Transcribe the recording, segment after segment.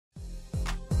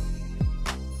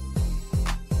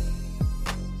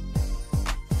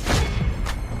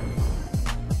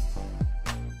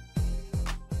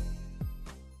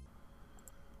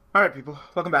Alright, people,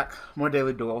 welcome back. More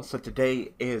Daily Duels. So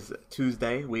today is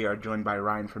Tuesday. We are joined by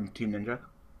Ryan from Team Ninja,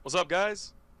 What's up,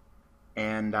 guys?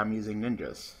 and I'm using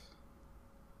ninjas.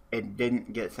 It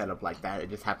didn't get set up like that, it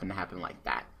just happened to happen like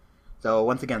that. So,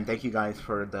 once again, thank you guys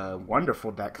for the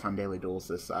wonderful decks on Daily Duels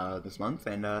this month,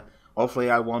 and hopefully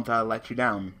I won't let you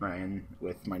down, Ryan,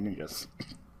 with my ninjas.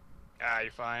 Ah,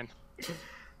 you're fine.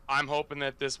 I'm hoping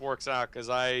that this works out because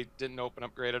I didn't open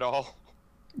upgrade at all.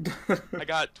 I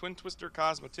got Twin Twister,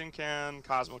 Cosmo Tin Can,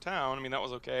 Cosmo Town. I mean, that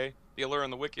was okay. The Allure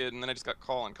and the Wicked, and then I just got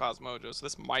Call and Cosmojo, so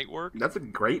this might work. That's a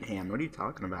great hand. What are you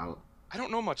talking about? I don't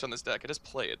know much on this deck. I just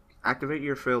play it. Activate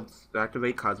your fields,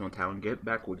 activate Cosmo Town, get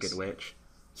back Wicked Witch,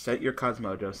 set your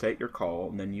Cosmojo, set your Call,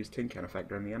 and then use Tin Can effect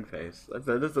during the end phase.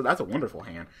 That's a wonderful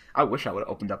hand. I wish I would have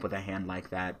opened up with a hand like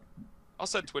that. I'll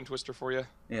set Twin Twister for you.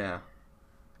 Yeah.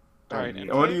 All right, and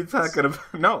What are you phase? talking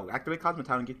about? No, activate Cosmo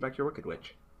Town and get back your Wicked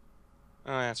Witch.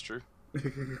 Oh, that's true.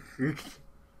 Like,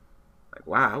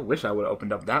 wow, I wish I would have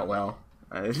opened up that well.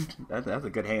 That's a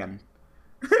good hand.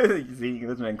 You see,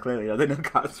 this man clearly doesn't know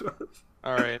Cosmos.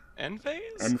 All right, end phase?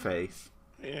 End phase.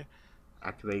 Yeah.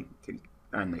 Activate.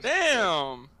 Damn!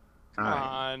 Come Alright.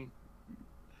 on.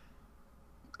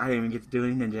 I didn't even get to do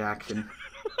any ninja action.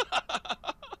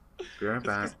 Be right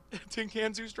back. Tin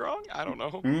Can too strong? I don't know.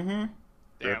 Mm-hmm.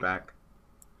 Be right Damn. back.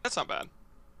 That's not bad.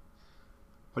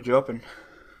 What'd you open?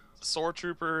 Sword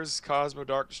Troopers, Cosmo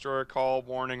Dark Destroyer, Call,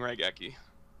 Warning, Raigeki.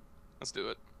 Let's do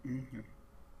it. Mm-hmm.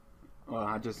 Well,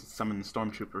 I just summoned the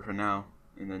Stormtrooper for now,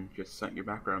 and then just sent your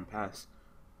background pass.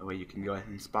 That way you can go ahead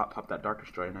and spot pop that Dark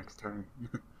Destroyer next turn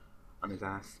on his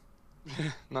ass.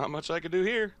 Not much I could do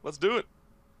here. Let's do it.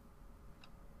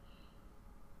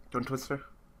 Don't Twister.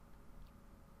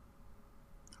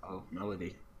 Oh,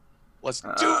 Melody. Let's do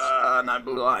it. Not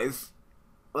Blue Eyes.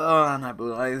 Not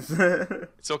Blue Eyes.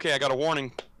 It's okay. I got a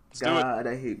warning. Let's do it. God,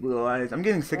 I hate Blue Eyes. I'm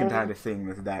getting sick and tired of seeing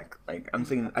this deck. Like,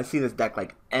 I see this deck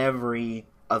like every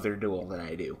other duel that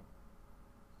I do.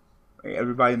 Like,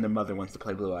 everybody and their mother wants to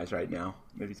play Blue Eyes right now.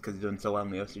 Maybe it's because he's doing so well in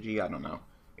the OCG. I don't know.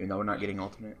 Even though we're not getting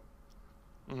ultimate.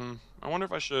 I wonder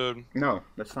if I should. No,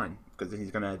 that's fine. Because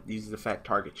he's gonna use his effect,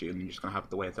 target you, and you're just gonna have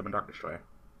the way and summon Dark Destroyer.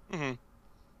 hmm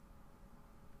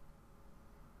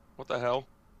What the hell?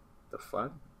 The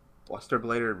fuck? Bluster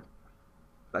Blader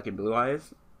fucking Blue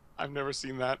Eyes? I've never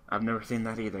seen that. I've never seen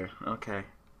that either. Okay.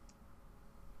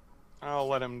 I'll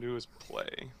let him do his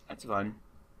play. That's fine.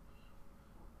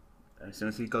 As soon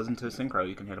as he goes into a synchro,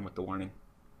 you can hit him with the warning.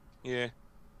 Yeah.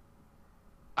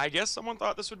 I guess someone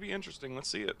thought this would be interesting. Let's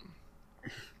see it.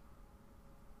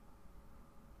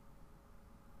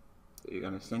 So you're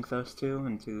gonna sync those two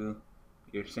into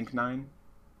your sync 9?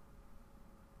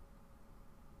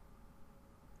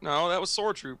 No, that was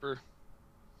Sword Trooper.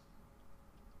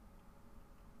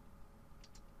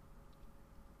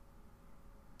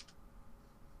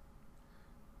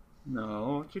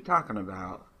 No, what you talking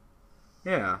about?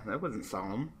 Yeah, that wasn't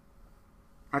solemn.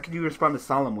 How could you respond to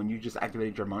solemn when you just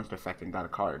activated your monster effect and got a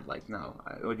card? Like, no.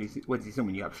 What's he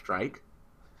assuming? You have strike?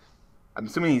 I'm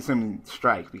assuming he's assuming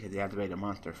strike because he activated a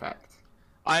monster effect.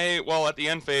 Well, at the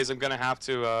end phase, I'm gonna have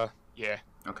to, yeah.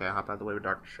 Okay, I'll hop out of the way with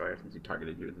Dark Destroyer since he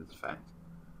targeted you with his effect.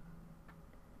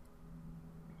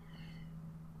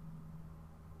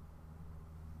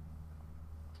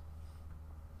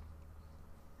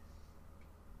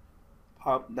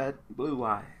 Pop that blue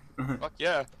eye. Fuck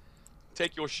yeah.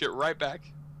 Take your shit right back.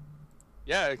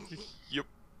 Yeah, you.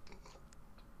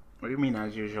 What do you mean,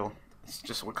 as usual? It's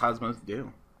just what Cosmos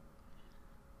do.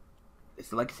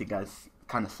 This legacy guy's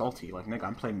kind of salty. Like, nigga,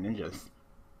 I'm playing ninjas.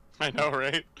 I know,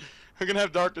 right? I'm gonna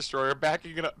have Dark Destroyer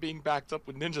backing it up, being backed up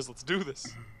with ninjas. Let's do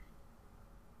this.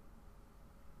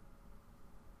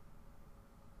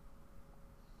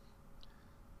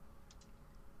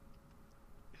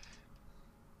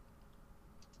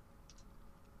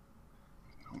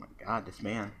 Oh my god, this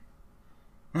man.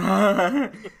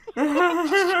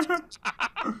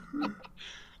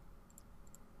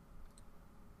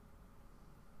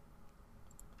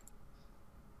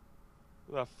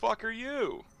 Who the fuck are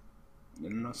you? You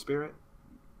know, spirit?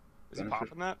 Is he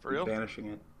popping that for real? Banishing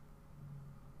it.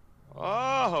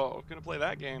 Oh, gonna play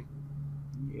that game.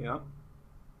 Yep.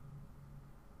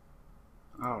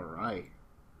 Alright.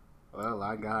 Well,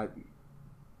 I got...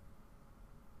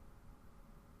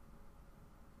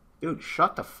 Dude,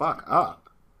 shut the fuck up.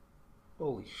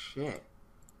 Holy shit.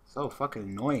 So fucking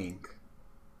annoying.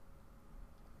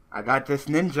 I got this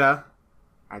ninja.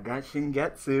 I got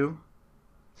Shingetsu.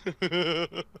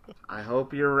 I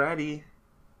hope you're ready.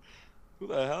 Who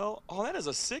the hell? Oh, that is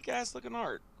a sick ass looking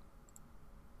art.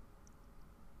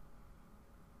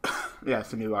 Yeah,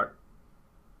 it's a new art.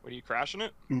 What, are you crashing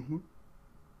it? Mm-hmm.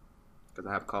 Because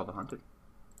I have Call the Hunted.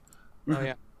 Oh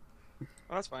yeah.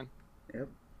 Oh, that's fine. Yep.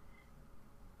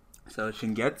 So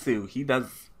Shingetsu, he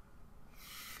does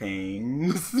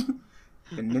things.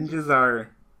 The ninjas are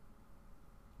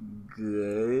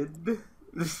good.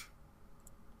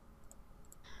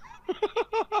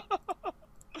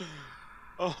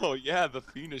 Oh yeah, the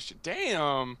fiendish.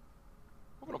 Damn.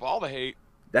 Open up all the hate.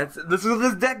 This is what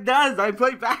this deck does. I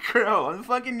play back row. I'm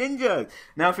fucking ninjas.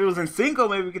 Now if it was in single,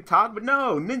 maybe we could talk, but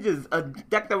no, ninjas, a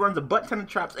deck that runs a butt ton of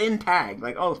traps in tag.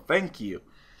 Like, oh, thank you.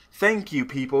 Thank you,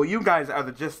 people. You guys are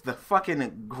just the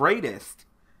fucking greatest.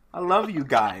 I love you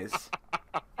guys.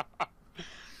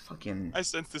 Fucking. I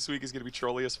sense this week is gonna be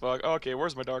trolly as fuck. Okay,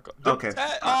 where's my dark? Okay.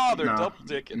 Oh, they're no, double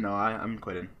dicking. No, I'm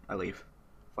quitting. I leave.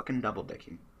 Fucking double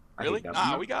dicking. Really?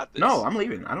 Nah, we got this. No, I'm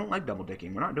leaving. I don't like double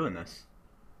dicking. We're not doing this.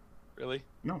 Really?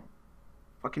 No.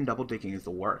 Fucking double dicking is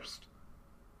the worst.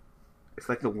 It's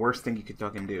like the worst thing you could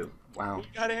fucking do. Wow. We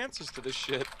got answers to this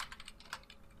shit.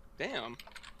 Damn.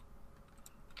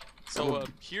 So,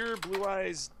 here, Blue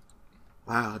Eyes.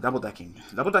 Wow, double decking.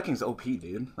 Double decking's OP,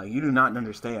 dude. Like, you do not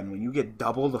understand. When you get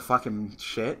double the fucking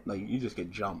shit, like, you just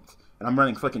get jumped. And I'm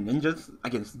running fucking ninjas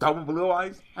against double Blue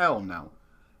Eyes? Hell no.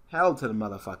 Hell to the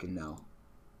motherfucking no.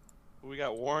 We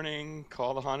got Warning,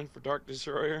 Call the Haunted for Dark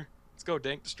Destroyer. Let's go,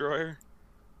 Dank Destroyer.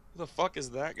 Who the fuck is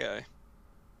that guy?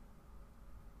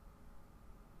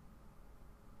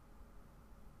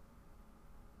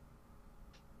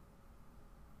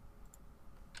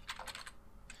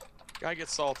 Guy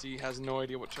gets salty, has no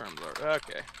idea what terms are.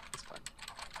 Okay, that's fine.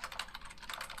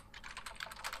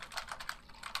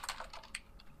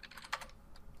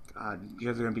 God, you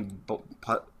guys are gonna be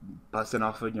busting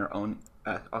off of your own,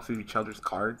 off of each other's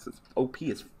cards. It's OP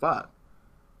as fuck.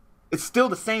 It's still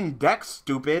the same deck,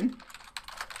 stupid.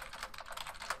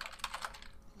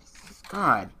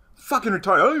 God, fucking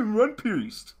retarded. I don't even run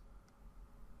Priest.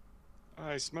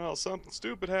 I smell something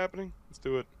stupid happening. Let's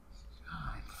do it.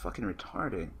 God, fucking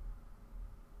retarded.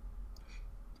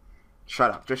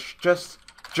 Shut up. Just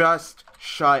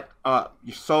shut up.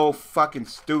 You're so fucking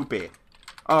stupid.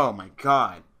 Oh my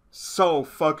god. So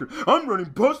fucking. I'm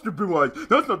running Buster Blue Eyes.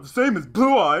 That's not the same as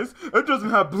Blue Eyes. It doesn't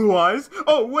have Blue Eyes.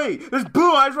 Oh wait, there's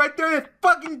Blue Eyes right there in its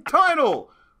fucking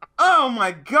title. Oh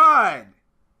my god.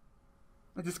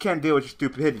 I just can't deal with your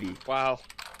stupidity. Wow.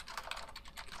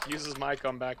 Uses my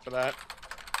comeback for that.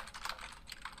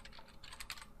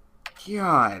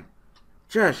 God.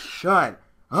 Just shut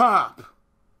up.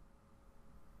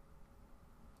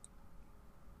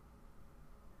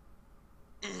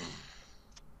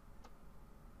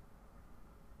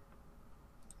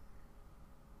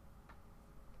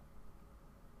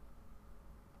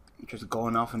 Just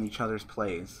going off on each other's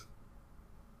plays.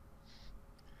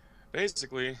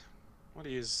 Basically, what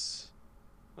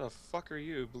the fuck are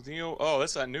you? Oh,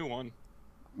 that's that new one.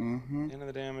 Mm-hmm. End of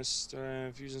the damage,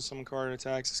 if using some card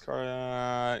attacks this card,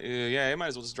 yeah, he might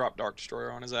as well just drop Dark Destroyer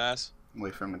on his ass.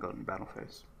 Wait for him to go in battle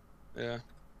phase. Yeah.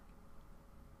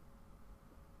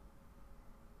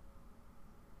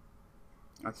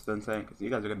 That's the insane, because you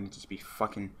guys are going to just be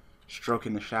fucking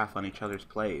stroking the shaft on each other's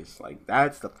plays. Like,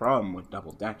 that's the problem with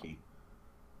double decking.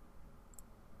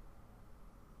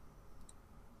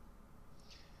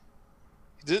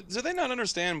 Do they not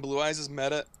understand Blue Eyes'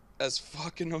 meta as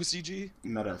fucking OCG?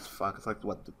 Meta as fuck. It's like,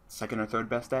 what, the second or third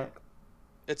best deck?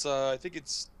 It's, I think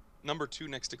it's number 2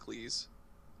 next to Cleese.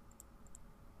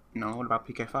 No, what about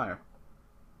PK Fire?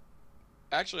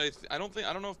 Actually, I don't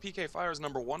know if PK Fire is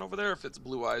number 1 over there, or if it's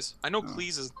Blue Eyes. I know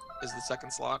Cleese is the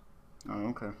second slot. Oh,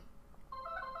 okay.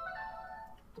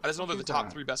 I just know they're the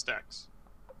top 3 best decks.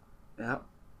 Yep.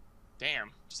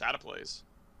 Damn, just out of place.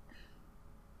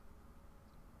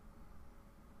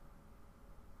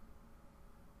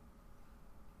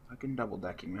 Fucking double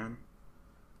decking, man.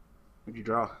 What'd you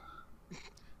draw?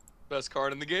 Best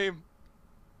card in the game.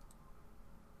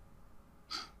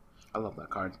 I love that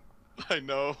card. I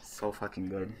know. So fucking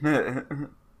good.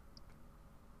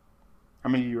 How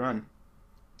many do you run?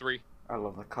 3. I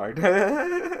love that card.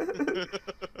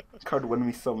 Card won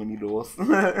me so many duels. Oh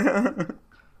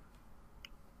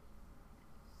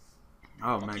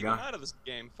my god. Out of this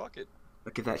game. Fuck it.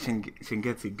 Look at that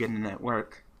Shingetsu getting that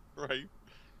work. Right.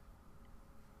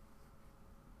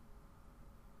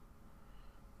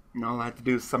 And all I have to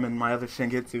do is summon my other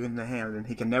Shingetsu in the hand, and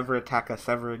he can never attack us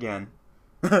ever again.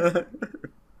 I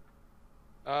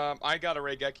got a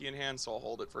Reigeki in hand, so I'll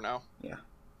hold it for now. Yeah.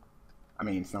 I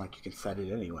mean, it's not like you can set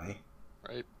it anyway.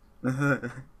 Right.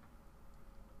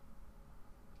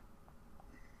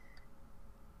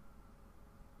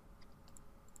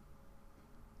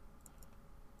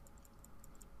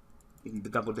 Even the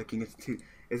double decking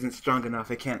isn't strong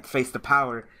enough. It can't face the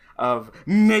power of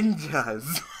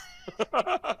ninjas.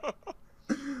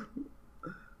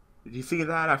 Did you see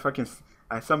that?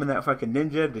 I summoned that fucking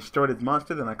ninja, destroyed his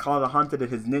monster, then I called the haunted at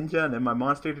his ninja, and then my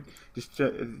monster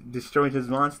destroyed his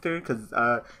monster, because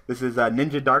this is a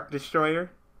Ninja Dark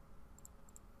Destroyer.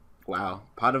 Wow.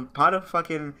 Pot of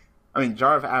fucking... I mean,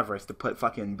 Jar of Avarice to put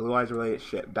fucking Blue Eyes related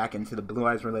shit back into the Blue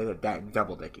Eyes related deck,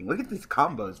 double decking. Look at these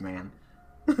combos, man.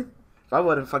 If I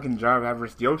would have fucking Jar of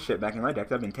Avarice Dio shit back in my deck,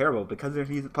 that'd been terrible. Because if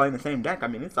he's playing the same deck, I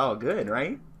mean, it's all good,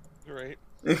 right? Right.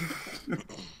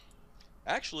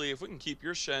 Actually, if we can keep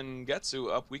your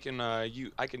Shengetsu up, we can. I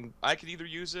could either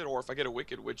use it, or if I get a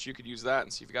Wicked Witch, you could use that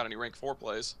and see if you got any rank 4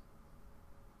 plays.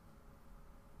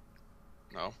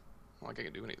 No, well, I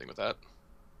can't do anything with that.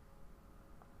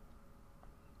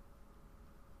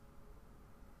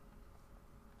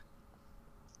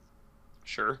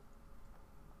 Sure.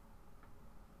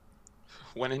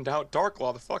 When in doubt,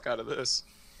 Darklaw the fuck out of this.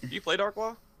 Do you play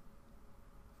Darklaw?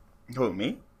 Who,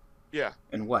 me? Yeah.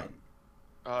 And what?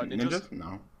 Ninjas?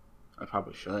 No. I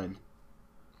probably should.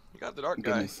 You got the dark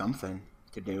Give guy. me something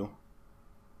to do.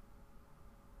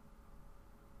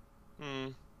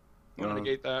 I'm gonna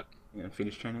negate that. You gonna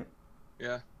Phoenix Chain it?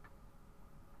 Yeah.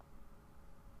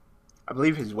 I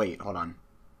believe his weight. Hold on.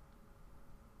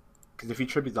 Because if he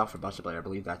tributes off for Buster Blade, I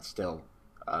believe that's still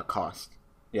cost.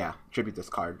 Yeah, tribute this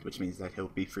card, which means that he'll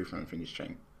be free from the Phoenix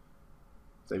Chain.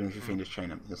 So even if you Phoenix Chain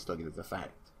him, he'll still get his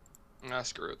effect. Ah,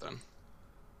 screw it then.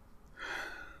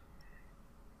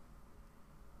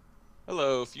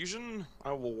 Hello, Fusion.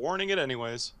 I will warning it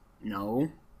anyways.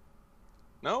 No.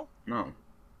 No? No.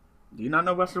 Do you not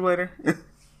know Buster Blader?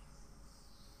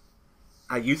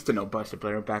 I used to know Buster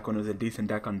Blader back when it was a decent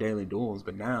deck on Daily Duels,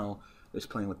 but now just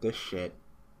playing with this shit.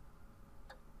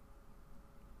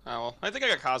 Oh, well, I think I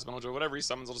got Cosmojo. Whatever he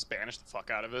summons, I'll just banish the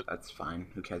fuck out of it. That's fine.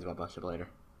 Who cares about Buster Blader?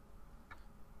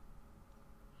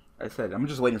 I said, I'm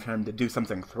just waiting for him to do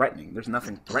something threatening. There's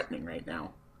nothing threatening right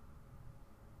now.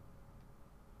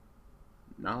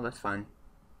 No, that's fine.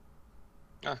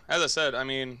 As I said, I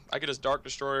mean, I could just Dark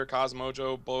Destroyer,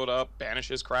 Cosmojo, blow it up, banish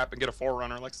his crap, and get a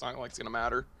Forerunner. Like, it's not like it's gonna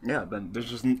matter. Yeah, but there's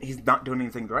just he's not doing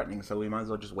anything threatening, so we might as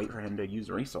well just wait for him to use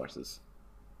resources.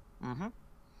 Mm-hmm.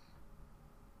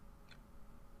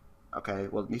 Okay,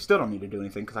 well, you still don't need to do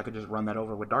anything, because I could just run that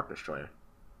over with Dark Destroyer.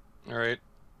 Alright.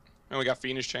 And we got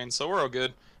Phoenix Chain, so we're all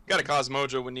good. Got a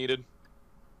Cosmojo when needed.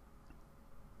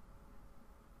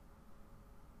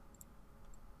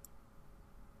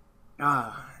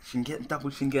 Ah, double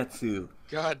Shingetsu.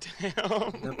 God damn.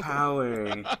 The power.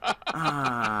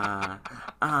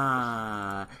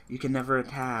 You can never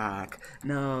attack.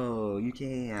 No, you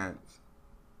can't.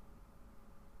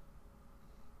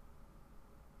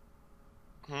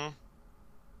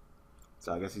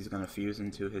 So I guess he's gonna fuse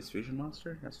into his fusion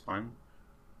monster. That's fine.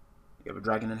 You have a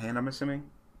dragon in hand, I'm assuming.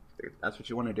 If that's what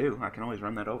you want to do, I can always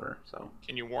run that over. So.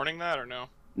 Can you warning that or no?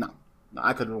 No,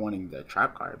 I could warning the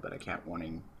trap card, but I can't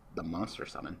warning the monster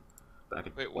summon. But I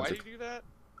could. Wait, why do you do that?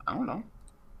 I don't know.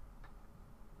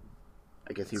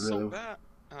 I guess he it's really. So bad.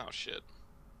 Oh shit.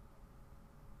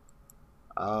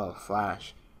 Oh,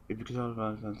 Flash.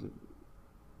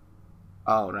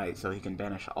 Oh, right, so he can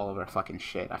banish all of our fucking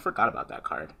shit. I forgot about that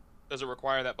card. Does it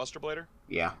require that Buster Blader?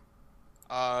 Yeah.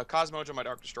 Cosmojo, my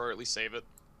Dark Destroyer, at least save it.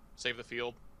 Save the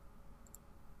field.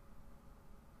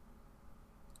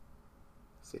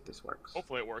 See if this works.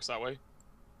 Hopefully it works that way.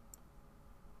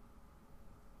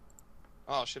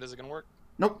 Oh shit, is it gonna work?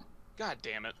 Nope. God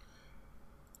damn it.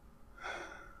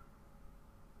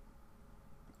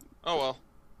 Oh well.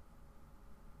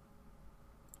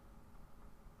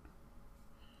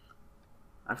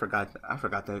 I forgot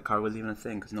that card was even a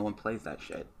thing because no one plays that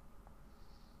shit.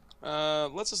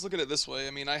 Let's just look at it this way.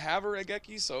 I mean, I have a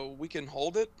Regeki, so we can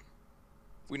hold it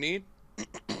if we need. Is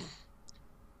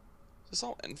this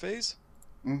all end phase?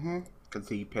 Mm-hmm. Because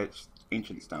he pitched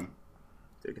Ancient Stone.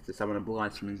 So he gets to summon a Blue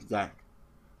Eyes from his deck.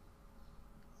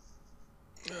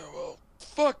 Oh, well,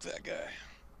 fuck that guy.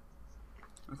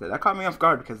 Okay, that caught me off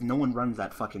guard because no one runs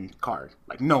that fucking card.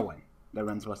 Like, no one that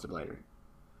runs Buster Blader.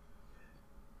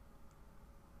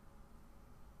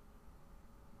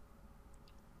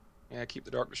 Yeah, keep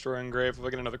the Dark Destroyer engraved. If I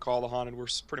get another Call of the Haunted, we're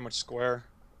pretty much square.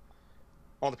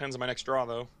 All depends on my next draw,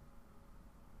 though.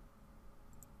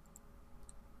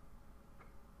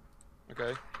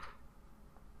 Okay.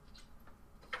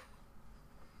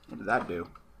 What did that do?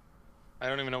 I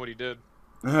don't even know what he did.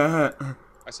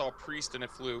 I I saw a Priest and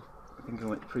it flew.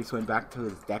 think Priest went back to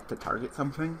his deck to target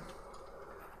something.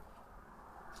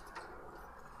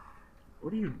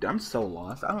 What are you... I'm so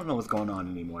lost. I don't know what's going on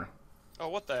anymore. Oh,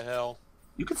 what the hell?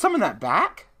 You can summon that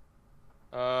back?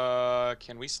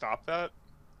 Can we stop that?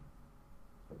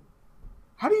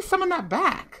 How do you summon that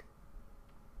back?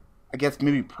 I guess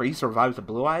maybe Pre survives the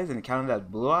Blue Eyes and it counted as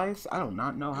Blue Eyes? I do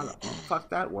not know how the fuck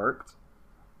that worked.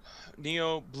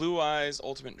 Neo, Blue Eyes,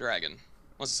 Ultimate Dragon.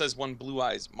 Unless it says one Blue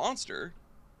Eyes monster.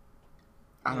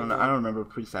 I don't know. I don't remember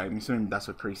Pre said. I'm assuming that's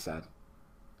what Pre said.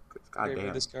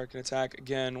 Goddamn. This card can attack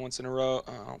again once in a row.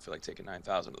 Oh, I don't feel like taking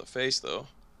 9,000 to the face, though.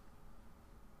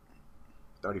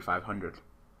 3,500.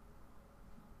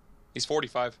 He's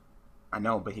 45. I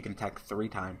know, but he can attack 3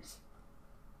 times.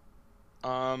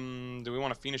 Do we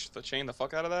want to finish the chain the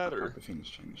fuck out of that, or? I'll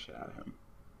finish chain the shit out of him.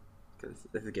 Because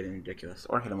this is getting ridiculous.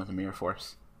 Or hit him with a Mirror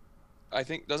Force. I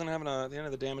think, doesn't have the end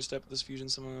of the damage step of this fusion,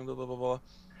 something, blah, blah, blah, blah.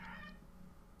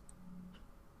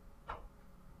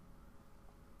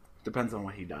 Depends on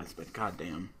what he does, but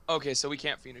goddamn. Okay, so we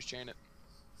can't Phoenix Chain it.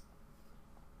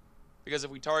 Because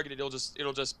if we target it, it'll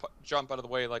just jump out of the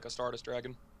way like a Stardust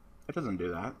Dragon. It doesn't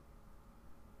do that.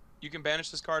 You can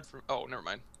banish this card from... Oh, never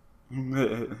mind.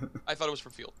 I thought it was for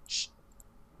field. Shh.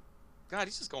 God,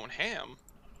 he's just going ham.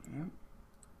 Yeah.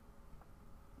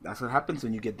 That's what happens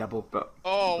when you get double...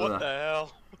 Oh, what the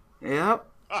hell? Yep.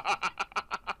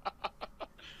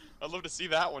 I'd love to see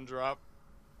that one drop.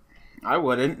 I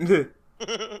wouldn't.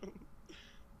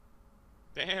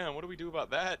 Damn, what do we do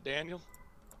about that, Daniel?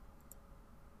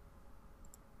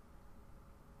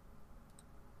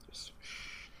 Just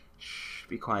shh,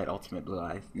 be quiet, Ultimate Blue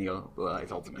Eyes. Neo Blue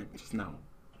Eyes Ultimate. Just no. I'm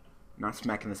not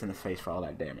smacking this in his face for all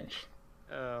that damage.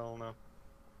 Hell no.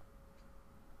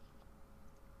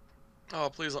 Oh,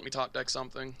 please let me top deck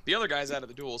something. The other guy's out of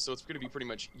the duel, so it's going to be pretty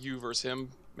much you versus him,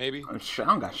 maybe. I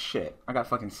don't got shit. I got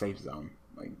fucking safe zone.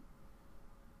 Like,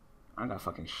 I got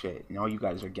fucking shit. And all you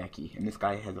guys are Geki. And this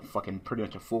guy has a fucking pretty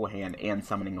much a full hand and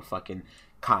summoning a fucking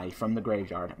Kai from the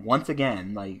graveyard. Once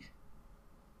again, like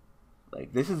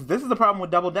this is the problem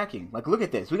with double decking. Like, look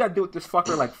at this. We gotta do with this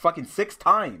fucker like fucking 6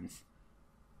 times.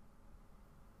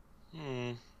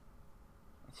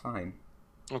 That's fine.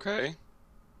 Okay.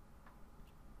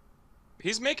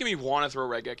 He's making me want to throw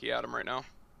Red Geki at him right now.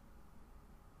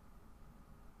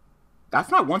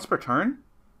 That's not once per turn.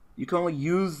 You can only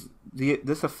use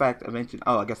this effect eventually.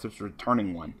 Oh, I guess it's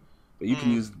returning one. But you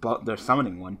can use the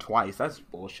summoning one twice. That's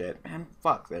bullshit. Man,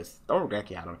 fuck this. Throw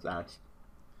Geki out of that.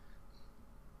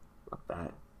 Fuck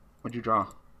that. What'd you draw?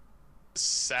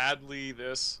 Sadly,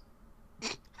 this.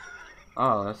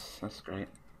 Oh, that's great.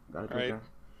 Glad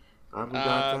we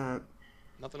got that.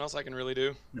 Nothing else I can really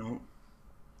do. No.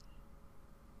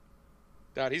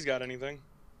 God, he's got anything.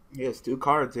 He has 2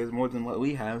 cards. He has more than what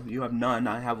we have. You have none.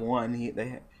 I have 1. He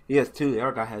has 2. The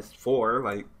other guy has 4.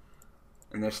 Like,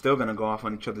 and they're still gonna go off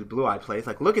on each other's blue eye plays.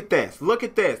 Like, look at this. Look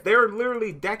at this. They're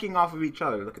literally decking off of each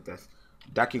other. Look at this.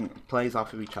 Decking plays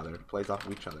off of each other. Plays off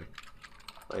of each other.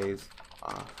 Plays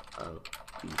off of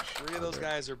each other. 3 of those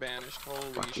guys are banished.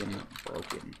 Holy fucking shit.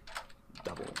 Broken.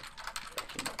 Double.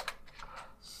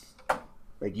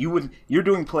 Like, you're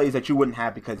doing plays that you wouldn't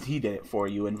have because he did it for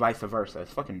you, and vice versa.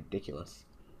 It's fucking ridiculous.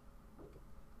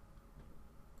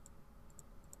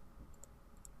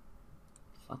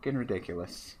 Fucking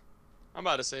ridiculous. I'm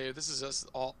about to say, this is just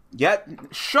all... Yet,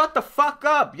 shut the fuck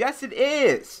up! Yes, it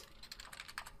is!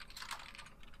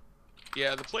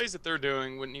 Yeah, the plays that they're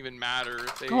doing wouldn't even matter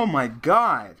if they... Oh my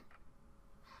god.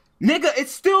 Nigga,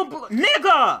 it's still...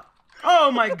 Nigga!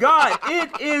 Oh my god,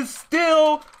 it is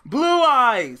still Blue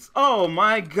Eyes! Oh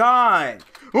my god!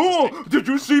 Oh, did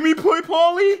you see me play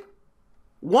Paulie?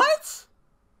 What?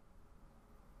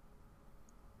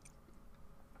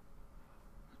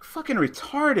 Fucking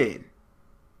retarded.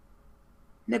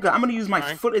 Nigga, I'm gonna use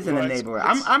my foot as an enabler.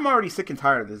 I'm already sick and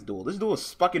tired of this duel. This duel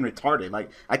is fucking retarded. Like,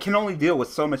 I can only deal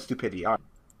with so much stupidity.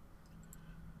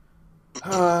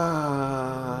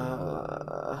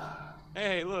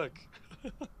 Hey, look.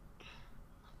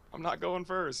 I'm not going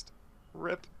first.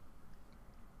 Rip.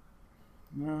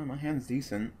 No, my hand's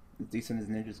decent. As decent as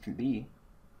ninjas can be.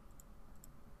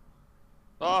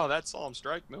 Oh, that's Solemn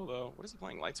Strike Mill, though. What is he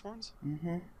playing? Lightsworns?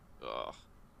 Mm-hmm. Ugh.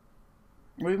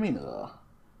 What do you mean, ugh?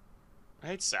 I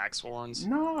hate Saxhorns.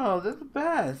 No, they're the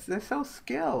best. They're so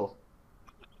skill.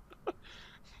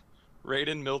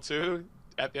 Raiden, mill 2.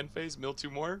 At the end phase, mill 2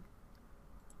 more.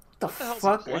 What the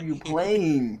fuck are you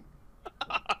playing?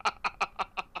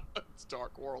 It's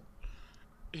Dark World.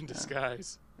 In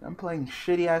disguise. I'm playing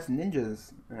shitty ass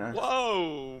ninjas.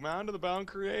 Whoa! Mound of the Bound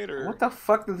Creator. What the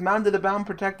fuck does Mound of the Bound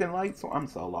protect and light? So I'm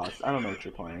so lost. I don't know what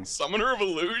you're playing. Summoner of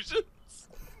Illusions?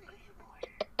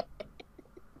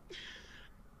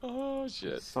 Oh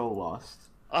shit. So lost.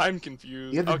 I'm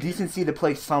confused. You have the decency to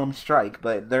play Solemn Strike,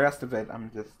 but the rest of it,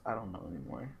 I don't know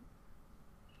anymore.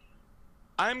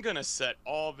 I'm gonna set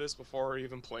all this before I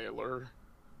even play Allure.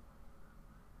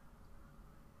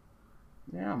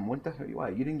 Yeah, what the hell?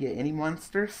 What, you didn't get any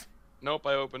monsters? Nope,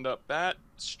 I opened up Bat,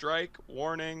 Strike,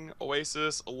 Warning,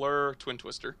 Oasis, Allure, Twin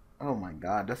Twister. Oh my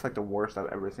god, that's like the worst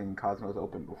I've ever seen Cosmos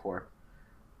open before.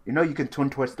 You know you can twin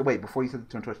twist. Wait, before you said the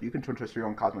twin twist, you can twin twist your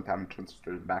own Cosmo Town and twin twist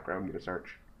the background and get a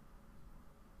search.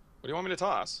 What do you want me to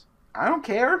toss? I don't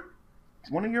care.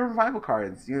 It's one of your revival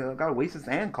cards. You got Oasis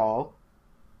and Call.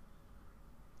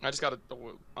 I just got a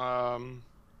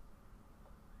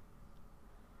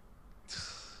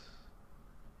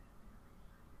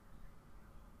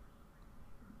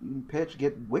You can pitch,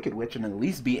 get Wicked Witch, and at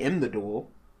least be in the duel.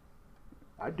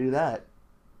 I'd do that.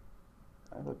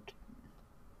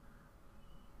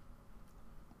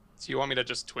 So you want me to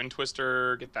just Twin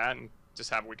Twister, get that, and just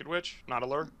have Wicked Witch, not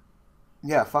Allure?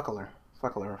 Yeah, fuck Allure.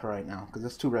 Fuck Allure for right now, because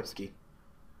it's too risky.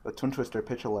 But Twin Twister,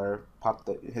 pitch Allure, pop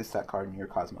his set card in your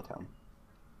Cosmo Town.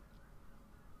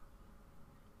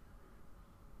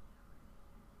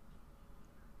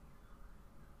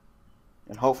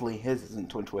 And hopefully his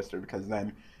isn't Twin Twister, because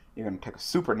then you're going to take a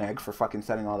super neg for fucking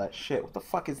setting all that shit. What the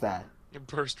fuck is that?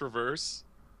 Burst Reverse.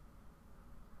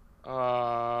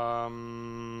 So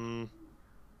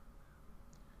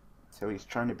he's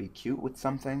trying to be cute with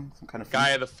something? Some kind of...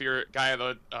 Guy of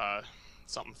the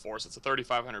something force. It's a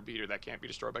 3,500 beater that can't be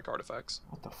destroyed by card effects.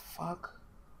 What the fuck?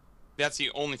 That's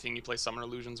the only thing you play Summon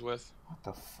Illusions with. What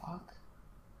the fuck?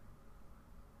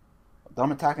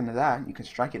 Don't attack into that. You can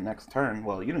strike it next turn.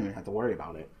 Well, you don't even have to worry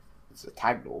about it. It's a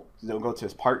tag duel. He'll go to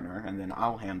his partner, and then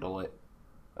I'll handle it.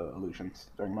 Illusions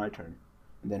during my turn.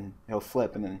 And then he'll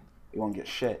flip, and then he won't get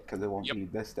shit, because it won't be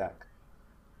this deck.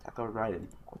 Attack overridden.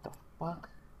 What the fuck?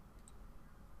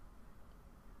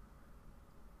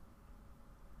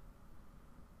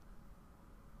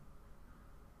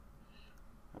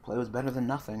 That play was better than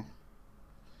nothing.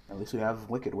 At least we have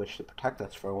Wicked Witch to protect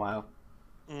us for a while.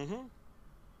 Mm-hmm.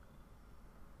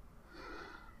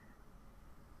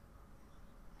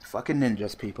 Fucking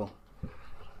ninjas, people.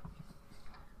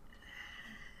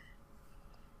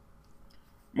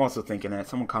 I'm also thinking that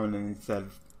someone commented and said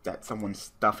that someone's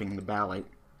stuffing the ballot.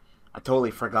 I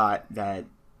totally forgot that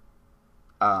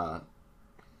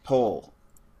poll.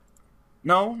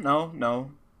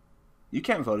 No. You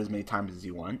can't vote as many times as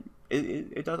you want.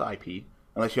 It does IP.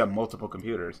 Unless you have multiple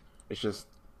computers. It's just,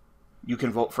 you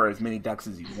can vote for as many decks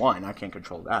as you want. I can't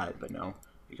control that, but no.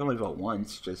 You can only vote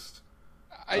once, just...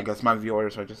 I guess my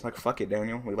viewers are just like, fuck it,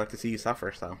 Daniel. We'd like to see you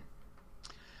suffer, so...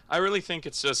 I really think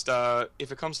it's just,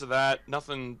 if it comes to that,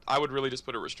 nothing... I would really just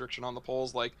put a restriction on the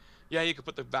polls. Like, yeah, you could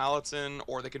put the ballots in,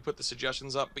 or they could put the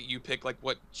suggestions up, but you pick, like,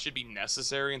 what should be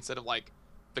necessary instead of, like,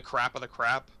 the crap of the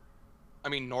crap. I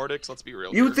mean, Nordics, let's be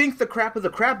real. You would think the crap of the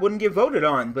crap wouldn't get voted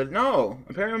on, but no.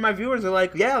 Apparently my viewers are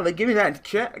like, yeah, like, give me that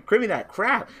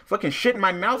crap. Fucking shit in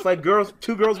my mouth like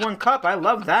two girls, one cup. I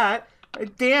love that.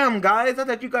 Like, damn, guys. I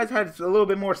thought you guys had a little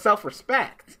bit more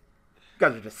self-respect. You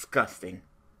guys are disgusting.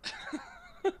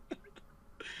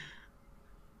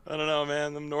 I don't know,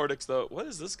 man. Them Nordics, though. What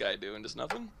is this guy doing? Just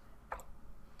nothing?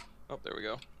 Oh, there we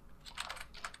go.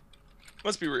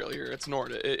 Let's be real here. It's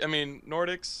Nordic. I mean,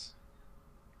 Nordics...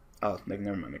 Oh,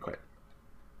 never mind, I quit.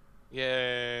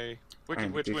 Yay.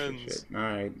 Wicked Witch wins.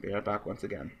 Alright, we are back once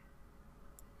again.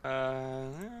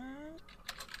 I'll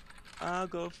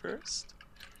go first.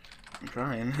 I'm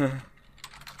trying.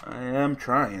 I am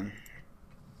trying.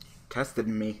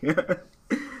 Testing me.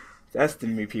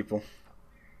 Testing me, people.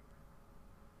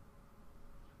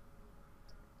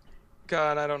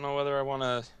 God, I don't know whether I want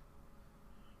to...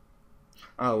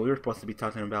 Oh, we were supposed to be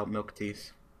talking about milk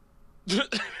teas.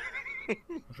 I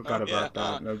forgot about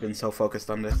that. I've been so focused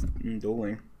on this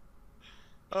dueling.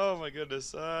 Oh my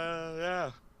goodness.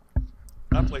 Yeah.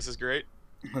 That place is great.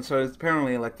 So it's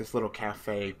apparently like this little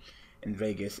cafe in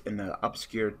Vegas in the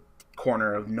obscure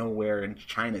corner of nowhere in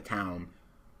Chinatown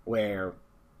where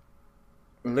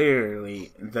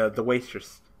literally the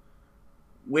waitress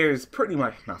wears pretty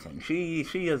much nothing. She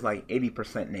is like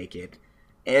 80% naked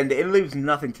and it leaves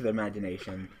nothing to the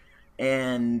imagination.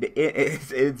 And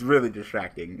it's really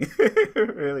distracting.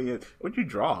 It really is. What'd you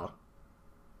draw?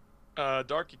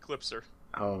 Dark Eclipser.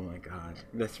 Oh my god.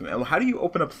 How do you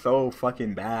open up so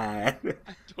fucking bad? I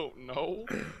don't know.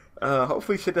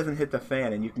 Hopefully shit doesn't hit the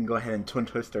fan and you can go ahead and Twin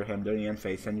Twister him during the end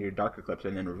phase, send your Dark Eclipse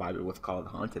and then revive it with Call of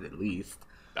the Haunted at least.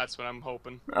 That's what I'm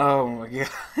hoping. Oh my god.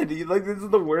 Like, this is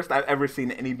the worst I've ever seen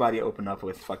anybody open up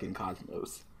with fucking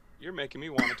Cosmos. You're making me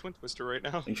want a Twin Twister right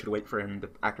now. You should wait for him to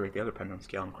activate the other pendulum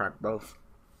scale and crack both.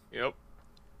 Yep.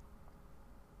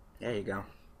 There you go.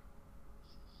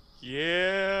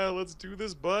 Yeah, let's do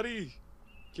this, buddy.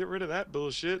 Get rid of that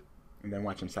bullshit. And then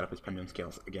watch him set up his pendulum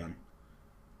scales again.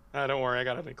 Don't worry, I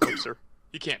got an Eclipser.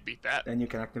 You can't beat that. Then you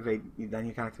can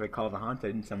activate Call of the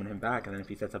Haunted and summon him back, and then if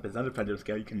he sets up his other pendulum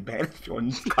scale, you can banish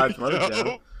one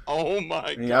Cosmojo. Oh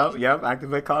my god. Yep,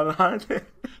 activate Call of the Haunted.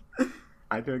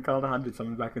 Activate Call of the Haunted,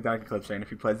 summon back the Dark Eclipse, and if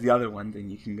he plays the other one, then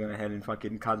you can go ahead and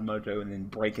fucking Cosmojo and then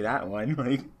break that one.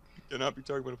 Like, cannot be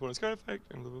targeted by opponent's card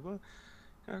effect, and blah blah blah.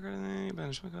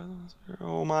 Banish my Cosmojo.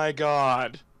 Oh my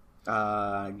god.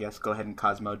 I guess go ahead and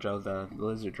Cosmojo the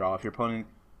Lizard Draw. If your opponent,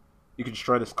 you can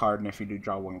destroy this card, and if you do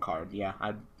draw one card, yeah,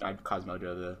 I'd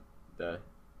Cosmojo the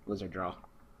Lizard Draw. I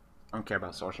don't care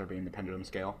about Sorcerer being the Pendulum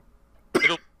Scale.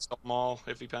 It'll stop them all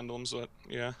if he pendulums, but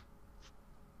yeah.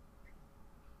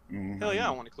 Hell yeah,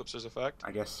 I want Eclipser's effect.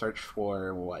 I guess search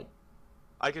for what?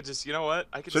 I could just, you know what?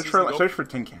 I could search for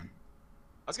Tin Can.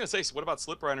 I was gonna say, so what about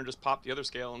Slip Rider and just pop the other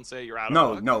scale and say you're out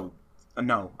of luck?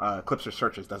 No. Eclipser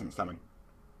searches doesn't summon.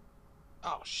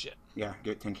 Oh shit. Yeah,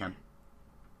 get Tin Can.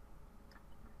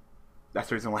 That's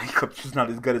the reason why Eclipser's not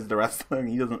as good as the rest of them.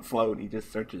 He doesn't float, he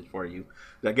just searches for you.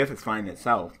 I guess it's fine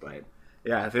itself, but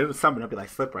yeah, if it was summoned, it'd be like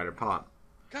Slip Rider pop.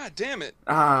 God damn it.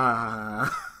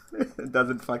 It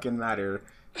doesn't fucking matter.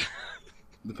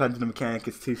 The pendulum mechanic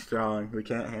is too strong. We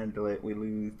can't handle it. We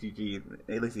lose. GG.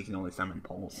 At least he can only summon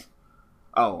Pulse.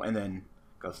 Oh, and then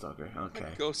Ghost Ogre. Okay.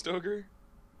 Ghost Ogre?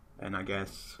 And I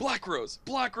guess... Black Rose!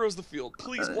 Black Rose the field!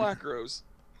 Please, Black Rose!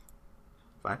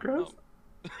 Black Rose?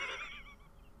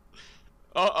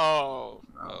 Oh.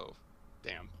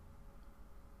 Damn.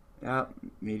 Yep.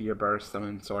 Meteor Burst,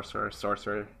 summon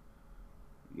Sorcerer.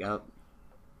 Yep.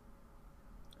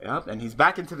 Yep, and he's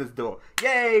back into this duel.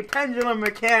 Yay! Pendulum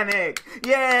mechanic!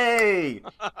 Yay!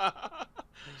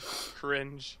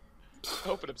 Cringe. I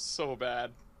hope it's so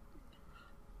bad.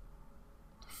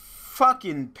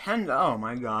 Fucking oh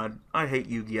my god. I hate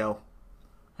Yu-Gi-Oh!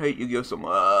 I hate Yu-Gi-Oh! So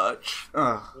much.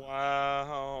 Ugh.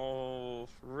 Wow.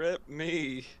 Rip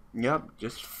me. Yep,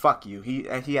 just fuck you. He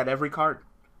had every card.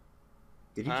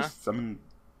 Did he just summon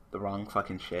the wrong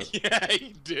fucking shit? Yeah,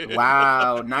 he did.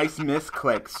 Wow, nice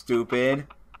misclick, stupid.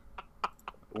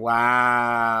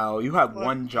 Wow, you have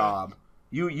one job.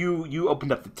 You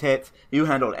opened up the tits. You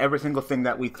handled every single thing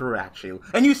that we threw at you,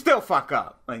 and you still fuck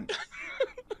up. Like,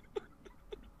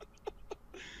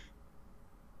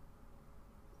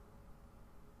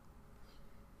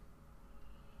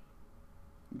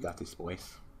 you got this,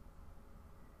 boys.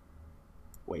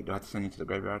 Wait, do I have to send you to the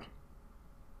graveyard?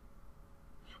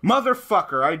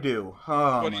 Motherfucker, I do.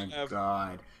 Oh my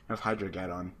god, I have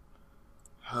Hydrogeddon.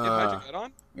 You have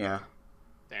Hydrogeddon? Yeah.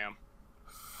 Damn.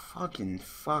 Fucking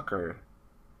fucker.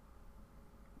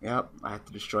 Yep, I have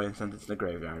to destroy and send it to the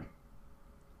graveyard.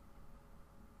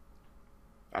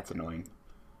 That's annoying.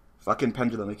 Fucking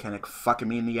pendulum mechanic fucking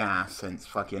me in the ass since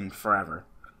fucking forever.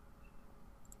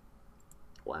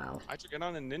 Wow.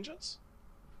 Hydrogeddon and ninjas?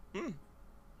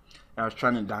 I was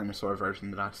trying the dinosaur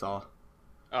version that I saw.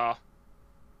 Oh.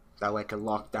 That way I could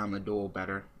lock down the duel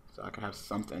better, so I could have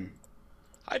something.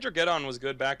 Hydrogeddon was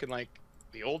good back in, like,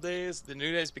 the old days. The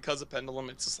new days, because of Pendulum,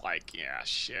 it's just like, yeah,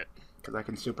 shit. Because I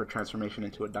can super transformation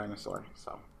into a dinosaur,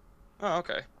 so. Oh,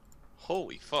 okay.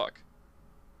 Holy fuck.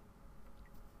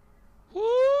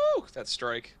 Woo! That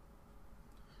strike.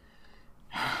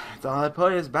 That's all I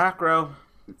play is back row.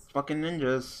 It's fucking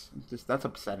ninjas. That's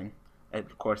upsetting. And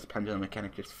of course, the pendulum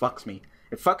mechanic just fucks me.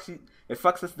 It fucks you. It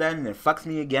fucks us then, and it fucks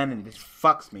me again, and it just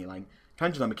fucks me. Like,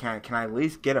 pendulum mechanic, can I at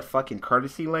least get a fucking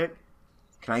courtesy lit?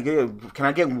 Can I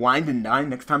get wined and dined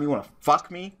next time you want to fuck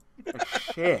me? Like,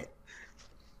 shit.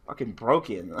 Fucking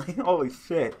broken. Like, holy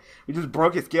shit. We just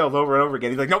broke his scales over and over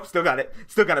again. He's like, nope, still got it.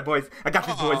 Still got it, boys. I got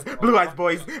this, boys. Blue Eyes,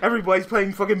 boys. Every boy's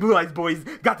playing fucking Blue Eyes, boys.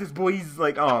 Got this, boys.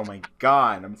 Like, oh my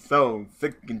god. I'm so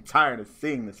sick and tired of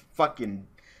seeing this fucking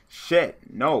shit.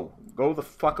 No. Go the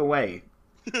fuck away.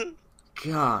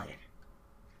 God.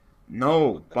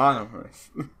 No.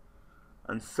 Bottomless.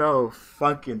 I'm so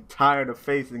fucking tired of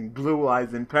facing Blue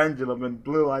Eyes and Pendulum and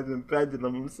Blue Eyes and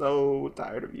Pendulum. I'm so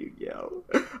tired of Yu-Gi-Oh!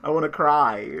 I want to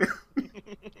cry.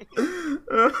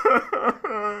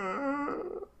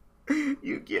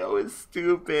 Yu-Gi-Oh! Is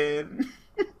stupid.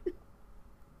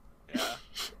 Yeah.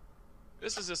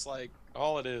 This is just like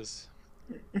all it is.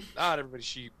 Not everybody's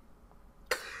sheep.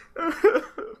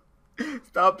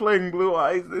 Stop playing Blue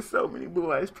Eyes. There's so many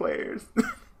Blue Eyes players.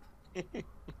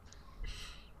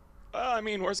 Well, I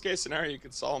mean, worst case scenario, you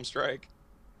could Solemn Strike.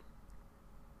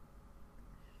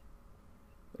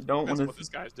 That's what this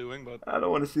guy's doing, but I don't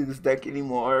want to see this deck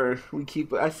anymore.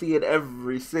 I see it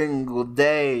every single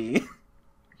day.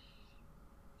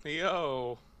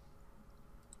 Yo.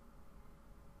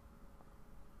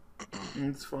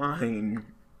 It's fine.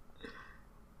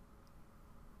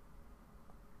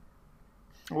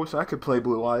 I wish I could play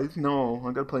Blue Eyes. No,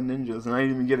 I gotta play ninjas, and I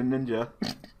didn't even get a ninja.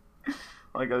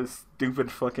 Like a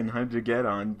stupid fucking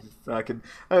Hydrogeddon. Just so I could.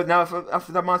 Now, if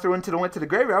that monster went to the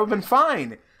graveyard, I would have been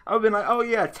fine. I would have been like, oh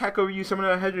yeah, attack over you, summon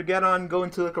a Hydrogeddon, go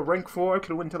into like a rank 4, could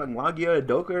have went to like Logia or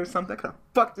Doka or something. Could have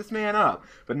fucked this man up.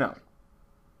 But no.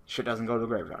 Shit doesn't go to the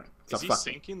graveyard. So is he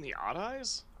sinking the Odd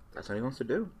Eyes? That's what he wants to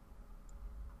do.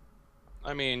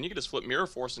 I mean, you could just flip Mirror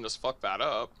Force and just fuck that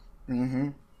up. Mm-hmm.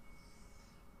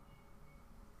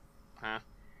 Huh.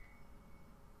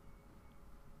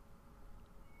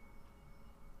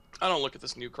 I don't look at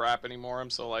this new crap anymore. I'm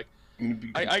so like,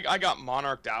 I got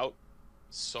monarched out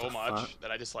so much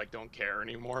that I just like don't care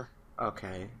anymore.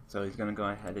 Okay, so he's gonna go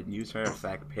ahead and use her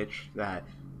effect, pitch that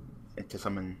to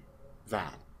summon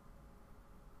that.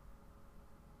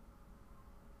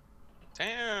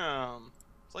 Damn,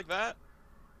 it's like that.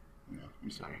 No,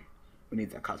 I'm sorry. We need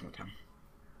that Cosmo Town.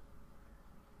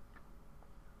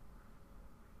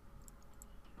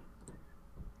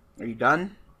 Are you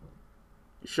done?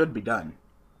 You should be done.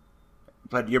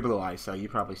 But you're blue eyes, so you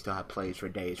probably still have plays for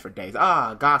days.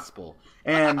 Ah, gospel.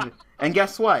 And and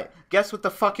guess what? Guess what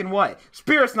the fucking what?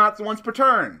 Spirit's not once per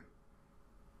turn.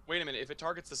 Wait a minute. If it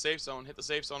targets the safe zone, hit the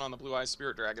safe zone on the blue eyes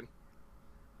Spirit Dragon.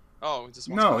 Oh, he just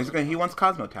wants no, he wants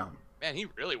Cosmo Town. Man, he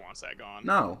really wants that gone.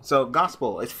 No, so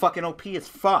gospel is fucking OP as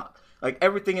fuck. Like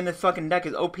everything in this fucking deck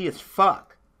is OP as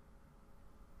fuck.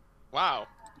 Wow.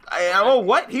 Oh,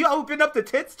 what? He opened up the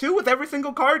tits, too, with every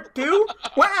single card, too?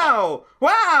 Wow!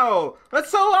 Wow! That's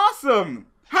so awesome!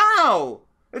 How?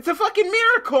 It's a fucking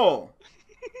miracle!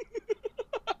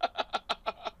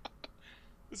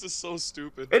 This is so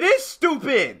stupid. It is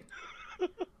stupid!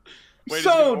 Wait,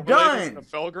 so done! A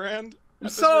Felgrand? I'm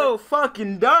so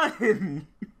fucking done!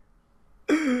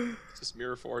 Just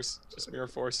Mirror Force. Just Mirror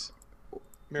Force.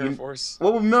 Mirror Force.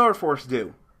 What will Mirror Force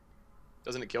do?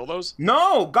 Doesn't it kill those?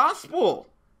 No! Gospel!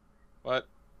 What?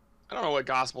 I don't know what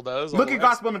Gospel does. Look at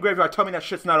Gospel in the graveyard. Tell me that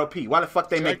shit's not OP. Why the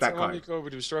fuck they make that card? You go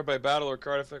destroyed by battle or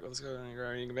card effect. Let's go.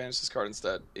 You can banish this card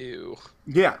instead. Ew.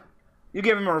 Yeah. You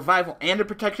give him a revival and a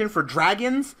protection for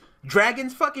dragons?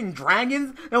 Fucking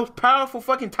dragons? The most powerful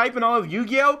fucking type in all of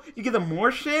Yu-Gi-Oh! You give them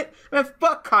more shit? Man,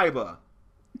 fuck Kaiba.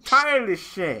 I'm tired of this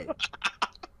shit.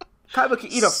 Kaiba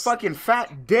can eat a fucking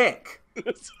fat dick.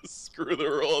 Screw the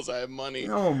rules. I have money.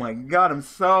 Oh my god, I'm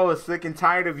so sick and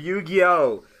tired of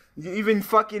Yu-Gi-Oh! Even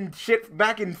fucking shit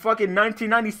back in fucking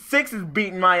 1996 is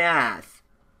beating my ass.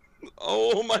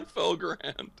 Oh, my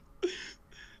Felgrand.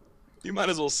 You might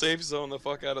as well safe zone the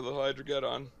fuck out of the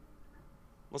Hydrogeddon.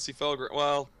 Unless he Felgrand.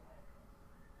 Well.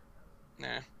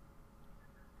 Nah.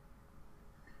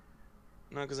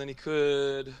 No, because then he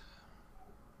could.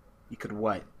 You could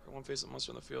what? One face of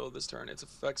monster on the field this turn. Its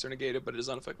effects are negated, but it is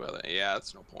unaffected by that. Yeah,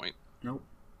 that's no point. Nope.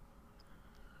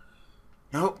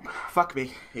 Nope. Fuck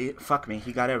me. Fuck me.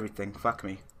 He got everything. Fuck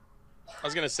me. I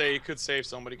was gonna say you could save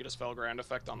somebody, could just Felgrand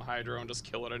effect on the Hydro and just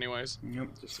kill it anyways. Yep.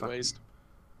 Just waste.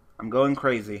 I'm going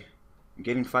crazy. I'm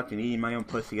getting fucked and eating my own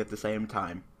pussy at the same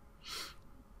time.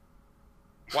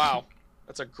 Wow.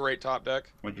 That's a great top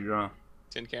deck. What'd you draw?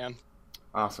 Tin Can.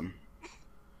 Awesome.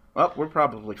 Well, we're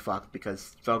probably fucked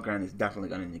because Felgrand is definitely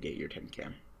going to negate your Tin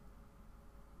Can.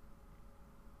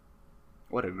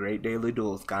 What a great Daily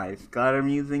Duels, guys. Got him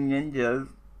using ninjas.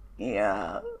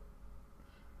 Yeah.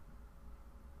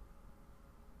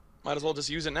 Might as well just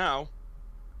use it now.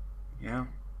 Yeah.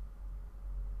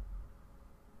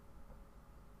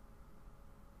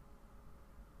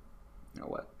 Now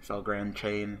what? Felgrand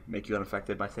Chain make you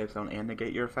unaffected by safe zone and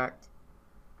negate your effect?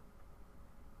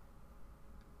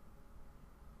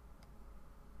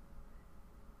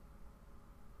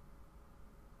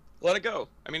 Let it go.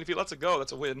 I mean, if he lets it go,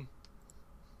 that's a win.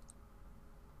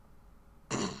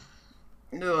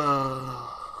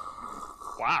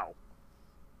 Wow.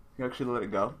 You actually let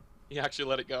it go? He actually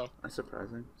let it go. That's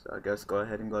surprising. So I guess go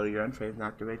ahead and go to your end phase and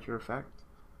activate your effect.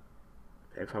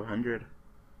 Pay 500.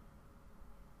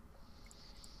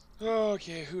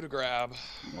 Okay, who to grab?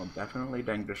 Well, definitely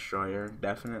Dank Destroyer.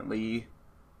 Definitely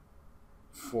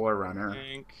Forerunner.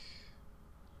 Tank.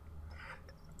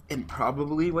 And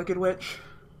probably Wicked Witch.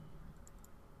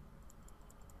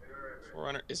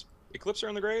 Forerunner. Is Eclipser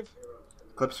in the grave?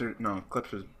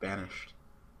 Eclipser's banished.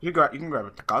 You can grab a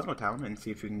Cosmo Town and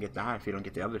see if you can get that if you don't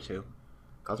get the other two.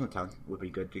 Cosmo Town would be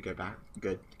good to get back.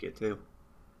 Good to get too.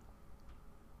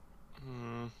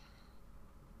 Oh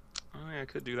yeah, I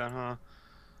could do that, huh?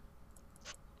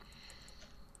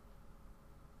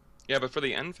 Yeah, but for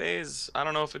the end phase, I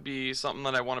don't know if it'd be something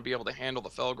that I want to be able to handle the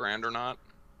Felgrand or not.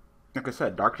 Like I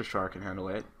said, Dark Destroyer can handle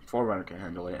it, Forerunner can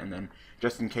handle it, and then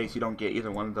just in case you don't get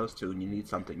either one of those two and you need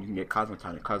something, you can get Cosmo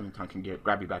Town, and Cosmo Town can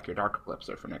grab you back your Dark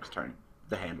Eclipser for next turn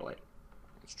to handle it.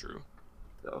 That's true.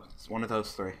 So it's one of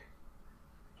those three.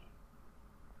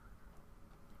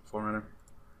 Forerunner.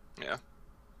 Yeah.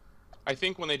 I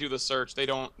think when they do the search, they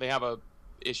have a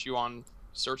issue on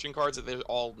searching cards that they're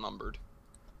all numbered.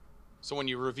 So when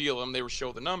you reveal them, they will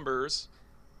show the numbers,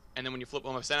 and then when you flip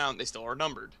them upside down, they still are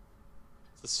numbered.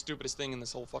 It's the stupidest thing in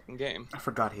this whole fucking game. I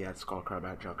forgot he had Skullcrab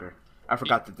at Joker. I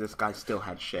forgot that this guy still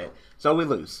had shit. So we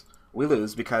lose. We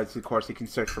lose because, of course, he can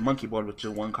search for Monkey Board, which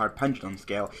is a 1-card pendulum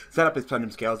scale, set up his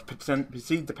pendulum scales,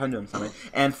 proceed to pendulum summon,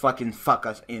 and fucking fuck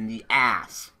us in the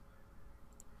ass.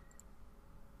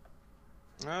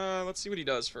 Let's see what he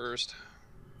does first.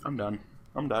 I'm done.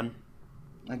 I'm done.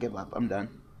 I give up. I'm done.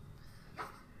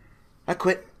 I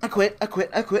quit. I quit. I quit.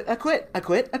 I quit. I quit. I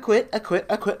quit. I quit. I quit.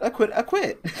 I quit. I quit. I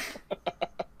quit.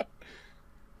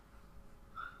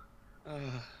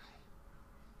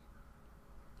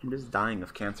 I'm just dying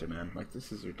of cancer, man. Like,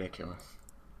 this is ridiculous.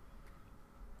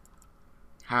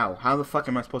 How? How the fuck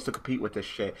am I supposed to compete with this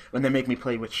shit when they make me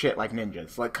play with shit like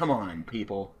ninjas? Like, come on,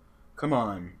 people. Come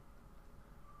on.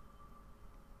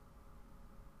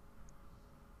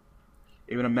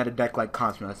 Even a meta deck like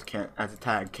Cosmos as a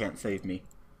tag can't save me.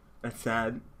 That's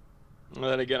sad. And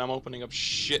then again, I'm opening up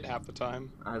shit half the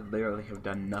time. I literally have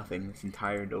done nothing this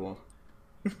entire duel.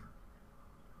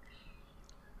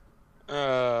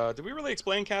 Did we really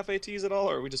explain cafe teas at all,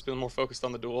 or are we just been more focused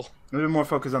on the duel? We've been more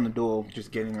focused on the duel,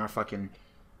 just getting fucked and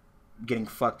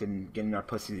getting our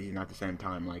pussies eaten at the same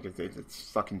time. Like,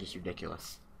 it's fucking just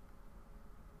ridiculous.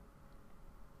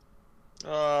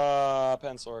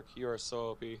 Pensork, you are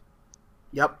so OP.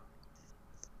 Yep.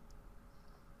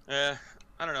 I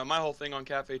don't know. My whole thing on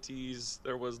cafe teas,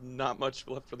 there was not much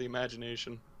left for the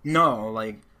imagination. No,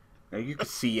 like you could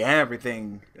see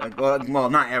everything. Like, well,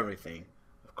 not everything.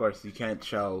 Of course, you can't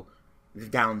show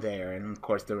down there, and of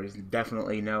course, there was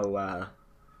definitely no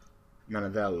none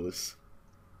of those.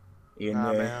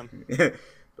 Man.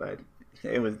 But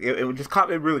it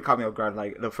really caught me off guard.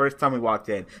 Like, the first time we walked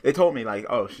in, they told me like,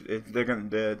 oh, they're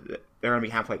gonna be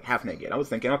half naked. I was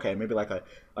thinking, okay, maybe like a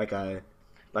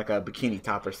bikini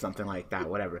top or something like that,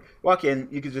 whatever. Walk in,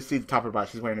 you could just see the top of her body.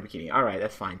 She's wearing a bikini. All right,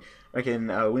 that's fine.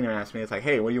 Freaking Wiener asked me, it's like,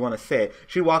 hey, where do you want to sit?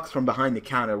 She walks from behind the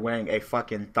counter wearing a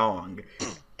fucking thong.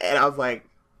 And I was like,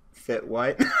 sit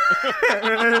what?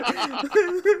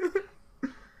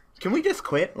 Can we just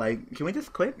quit? Like, can we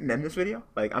just quit and end this video?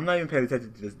 Like, I'm not even paying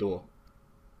attention to this duel.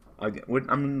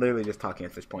 I'm literally just talking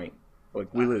at this point.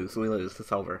 Like, we lose.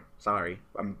 It's over. Sorry.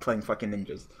 I'm playing fucking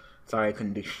ninjas. Sorry I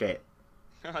couldn't do shit.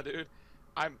 Dude,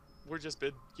 we're just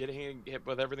been getting hit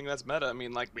with everything that's meta. I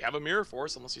mean, like, we have a mirror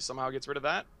force, unless he somehow gets rid of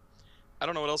that. I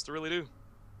don't know what else to really do.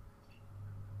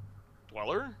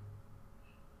 Dweller?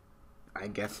 I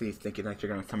guess he's thinking that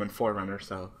you're gonna summon Forerunner,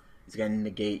 so he's gonna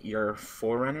negate your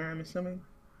Forerunner, I'm assuming.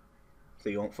 So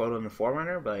you won't photo in the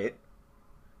Forerunner, but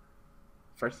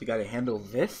first you gotta handle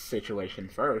this situation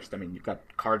first. I mean, you've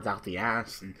got cards out the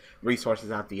ass, and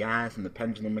resources out the ass, and the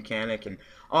pendulum mechanic, and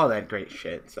all that great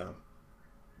shit, so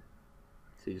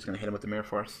you're just gonna hit him with the Mirror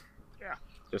Force? Yeah.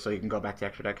 Just so you can go back to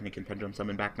extra deck and he can pendulum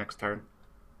summon back next turn?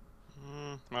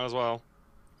 Might as well.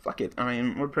 Fuck it. I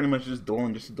mean, we're pretty much just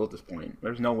dueling just to duel at this point.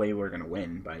 There's no way we're gonna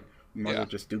win, but we might as well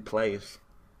just do plays.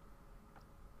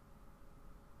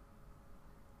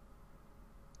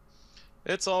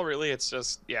 It's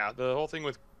just, yeah, the whole thing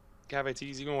with cafe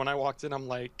teas, even when I walked in, I'm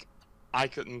like, I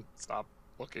couldn't stop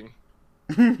looking.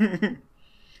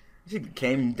 She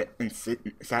came and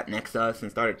sat next to us and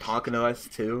started talking to us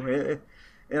too.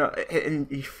 You know, and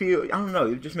you feel, I don't know,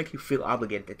 it just makes you feel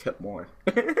obligated to tip more.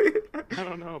 I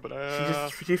don't know, but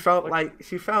she felt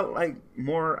like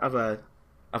more of a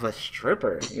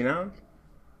stripper, you know?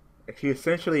 She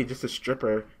essentially just a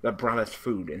stripper that brought us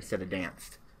food instead of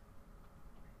danced.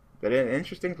 But an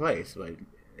interesting place, but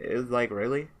it was like,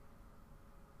 really?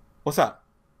 What's up?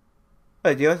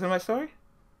 Hey, do you listen to my story?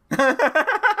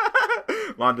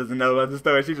 Mom doesn't know about the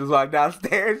story. She just walked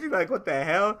downstairs. She's like, what the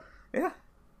hell? Yeah.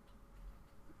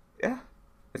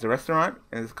 It's a restaurant,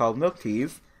 and it's called Milk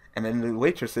Teas, and then the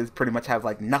waitresses pretty much have,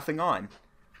 like, nothing on.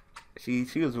 She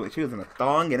was in a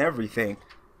thong and everything.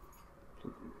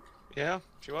 Yeah,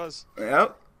 she was.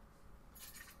 Yep.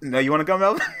 Now, you want to go,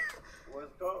 Melvin?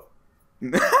 What's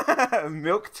called?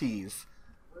 Milk Teas.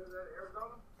 What is that,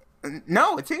 Arizona?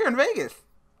 No, it's here in Vegas.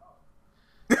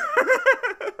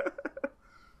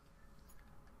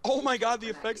 Oh my god, the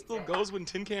effect still goes when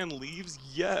Tin Can leaves?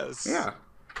 Yes. Yeah.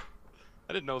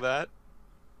 I didn't know that.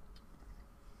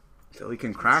 So we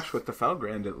can crash with the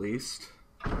Felgrand at least.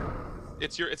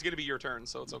 It's gonna be your turn,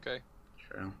 so it's okay.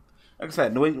 True. Like I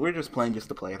said, we're just playing just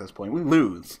to play at this point. We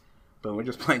lose, but we're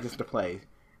just playing just to play.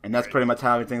 And that's pretty much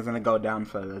how everything's gonna go down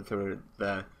for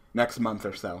the next month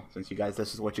or so, since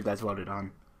this is what you guys voted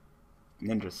on.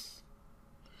 Ninjas.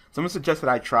 Someone suggested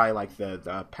I try like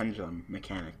the pendulum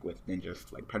mechanic with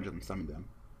ninjas, like pendulum summon them.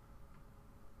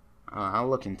 I'll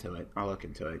look into it. I'll look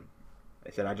into it. I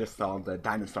said I just saw the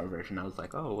dinosaur version. I was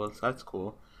like, oh, well, that's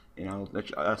cool. You know,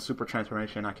 a super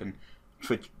transformation. I can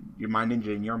switch my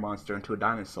ninja and your monster into a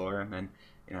dinosaur, and then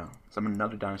summon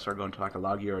another dinosaur, go into like a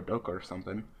Logi or a Doka or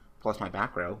something. Plus my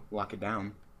back row, lock it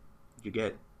down. What'd you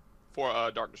get?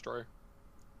 For Dark Destroyer.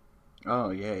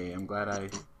 Oh yay! I'm glad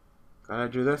I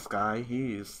drew this guy.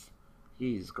 He's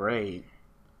great.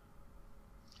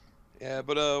 Yeah,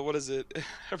 but what is it?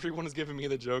 Everyone is giving me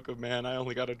the joke of, man, I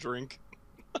only got a drink.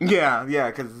 Yeah,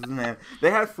 because man, they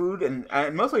have food and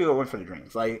mostly I went for the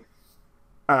drinks. Like,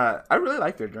 I really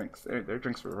like their drinks. Their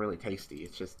drinks were really tasty.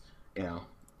 It's just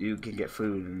you can get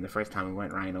food, and the first time we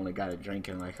went, Ryan only got a drink,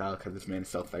 and I'm like, oh, because this man's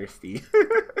so thirsty.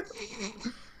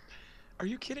 Are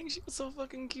you kidding? She was so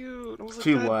fucking cute. I was like,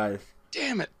 She was.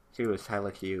 Damn it. She was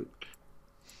hella cute.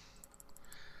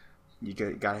 You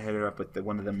gotta hit her up with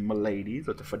one of them ladies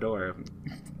with the fedora.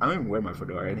 I don't even wear my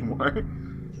fedora anymore.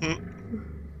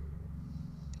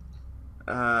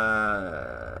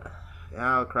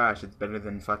 I'll crash. It's better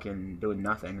than fucking doing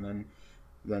nothing. And then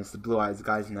it's the blue eyes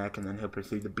guy's neck, and then he'll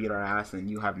proceed to beat our ass, and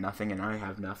you have nothing, and I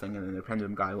have nothing, and then the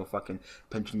pendulum guy will fucking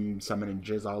pendulum summon and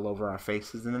jizz all over our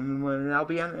faces, and then I'll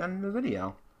be on the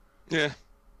video. Yeah.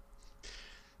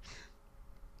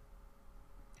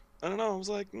 I don't know. I was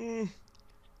like, I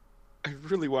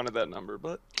really wanted that number,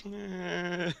 but.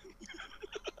 I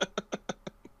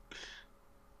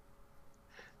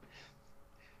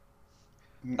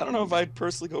don't know if I'd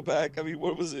personally go back. I mean,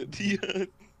 what was it?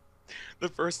 The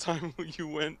first time we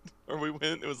went,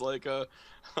 it was like, oh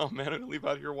man, I'm gonna leave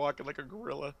out here walking like a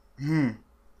gorilla.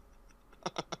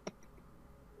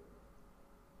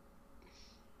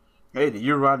 Hey, did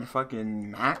you run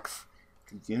fucking Max?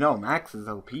 Max is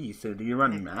OP, so do you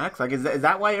run Max? Like, is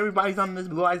that why everybody's on this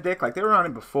Blue Eyes deck? Like, they were on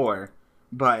it before,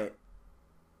 but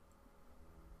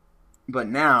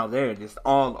now they're just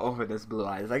all over this Blue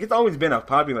Eyes. Like, it's always been a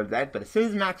popular deck, but as soon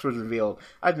as Max was revealed,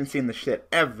 I've been seeing the shit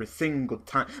every single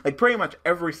time. Like, pretty much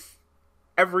every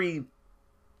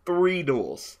 3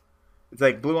 duels. It's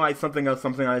like, Blue Eyes, something else,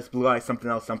 Blue Eyes, something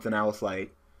else.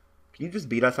 Like, can you just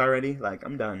beat us already? Like,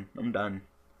 I'm done.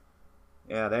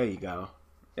 Yeah, there you go.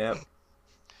 Yep.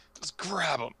 Just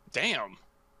grab him. Damn.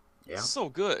 Yeah. So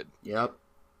good. Yep.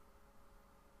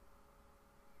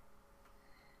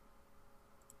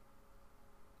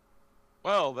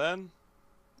 Well, then.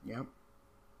 Yep.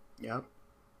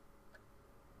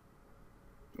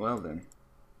 Well, then.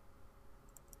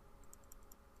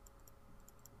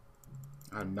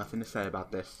 I have nothing to say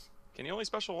about this. Can you only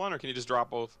special one, or can you just drop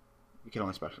both? You can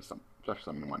only special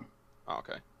summon one. Oh,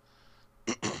 okay.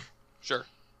 Sure.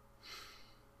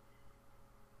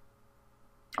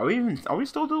 Are we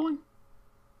still dueling?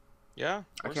 Yeah,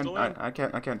 I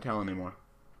can't tell anymore.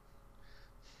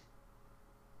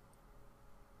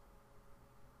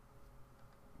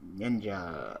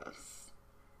 Ninjas.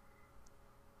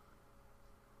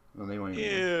 Well, they won't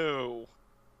even. Ew.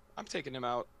 I'm taking him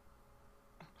out.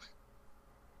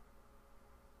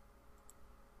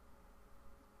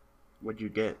 What'd you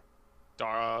get?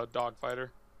 Dog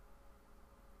fighter.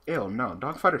 Ew, no.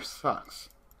 Dogfighter sucks.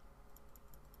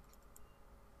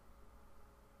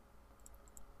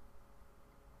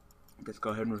 Let's go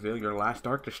ahead and reveal your last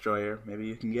Dark Destroyer. Maybe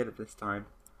you can get it this time.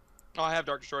 Oh, I have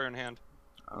Dark Destroyer in hand.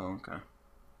 Oh, okay.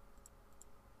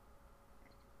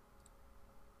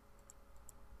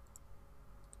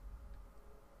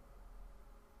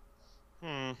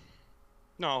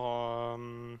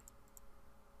 No,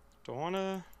 don't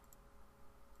wanna.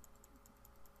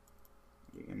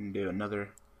 You can do another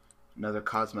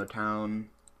Cosmo Town,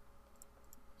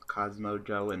 Cosmo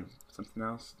Joe, and something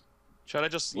else. Should I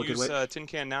just use Tin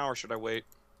Can now, or should I wait?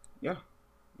 Yeah,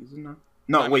 use it now.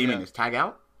 No, wait, you mean is tag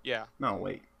out? Yeah. No,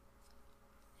 wait.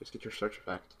 Just get your search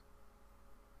effect.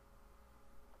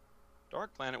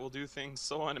 Dark Planet will do things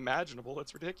so unimaginable,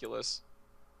 it's ridiculous.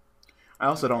 I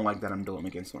also don't like that I'm dueling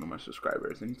against one of my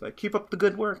subscribers, and he's like, keep up the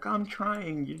good work, I'm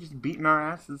trying, you're just beating our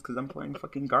asses because I'm playing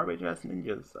fucking garbage-ass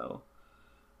ninjas, so...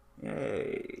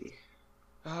 Yay.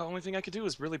 Only thing I could do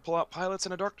is really pull out pilots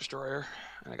and a Dark Destroyer,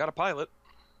 and I got a pilot.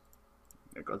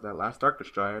 There goes that last Dark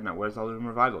Destroyer, now where's all the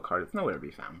revival cards? It's nowhere to be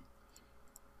found.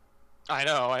 I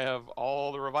know, I have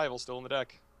all the revivals still in the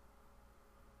deck.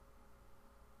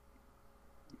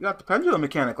 You got the pendulum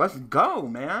mechanic, let's go,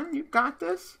 man, you got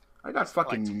this? I got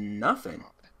fucking nothing.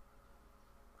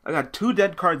 I got 2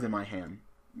 dead cards in my hand.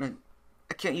 Man,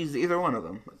 I can't use either one of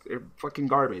them. They're fucking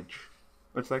garbage.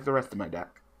 It's like the rest of my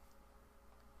deck.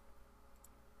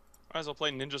 Might as well play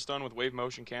Ninja Stun with Wave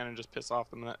Motion Cannon and just piss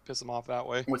them off that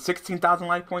way. With 16,000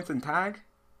 life points in tag?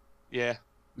 Yeah.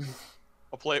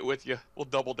 I'll play it with you. We'll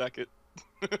double deck it.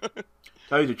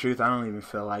 Tell you the truth, I don't even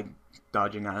feel like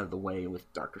dodging out of the way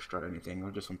with Dark Destroy or anything. I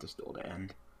just want this duel to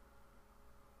end.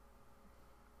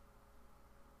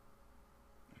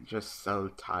 I'm just so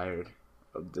tired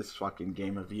of this fucking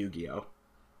game of Yu-Gi-Oh!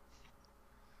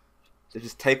 To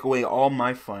just take away all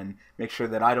my fun, make sure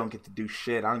that I don't get to do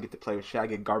shit, I don't get to play with shit, I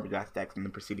get garbage ass decks and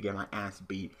then proceed to get my ass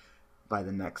beat for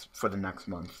the next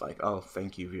month. Like, oh,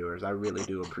 thank you, viewers. I really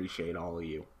do appreciate all of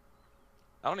you.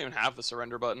 I don't even have the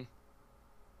surrender button.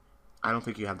 I don't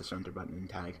think you have the surrender button in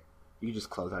tag. You can just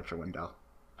close out your window.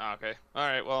 Oh, okay.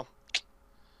 Alright, well.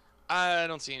 I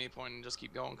don't see any point in just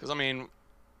keep going, because, I mean,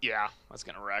 yeah, that's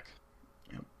gonna wreck.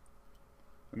 Yep.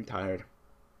 I'm tired.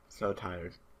 So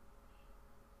tired.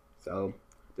 So,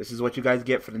 this is what you guys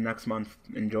get for the next month.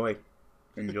 Enjoy.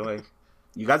 Enjoy.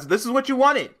 You guys, this is what you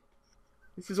wanted.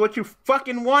 This is what you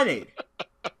fucking wanted.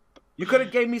 You could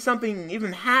have gave me something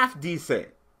even half decent.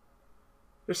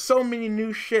 There's so many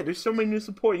new shit. There's so many new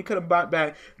support. You could have brought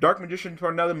back Dark Magician for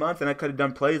another month, and I could have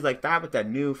done plays like that with that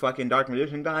new fucking Dark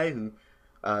Magician guy who,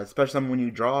 especially when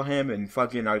you draw him, and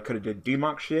fucking I could have did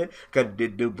Demok shit. Could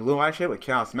have do Blue Eye shit with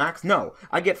Chaos Max. No,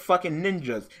 I get fucking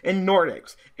ninjas and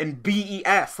Nordics and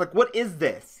B.E.S. Like, what is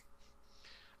this?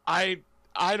 I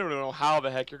don't know how the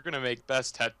heck you're gonna make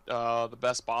the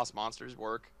best boss monsters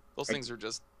work. Those things are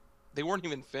just, they weren't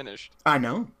even finished. I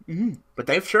know, but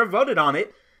they've sure voted on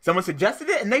it. Someone suggested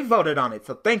it, and they voted on it.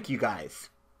 So thank you guys.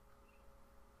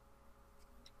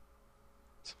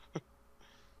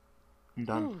 I'm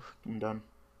done. I'm done.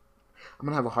 I'm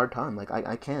gonna have a hard time. Like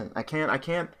I can't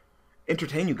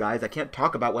entertain you guys. I can't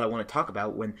talk about what I want to talk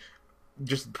about when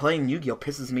just playing Yu-Gi-Oh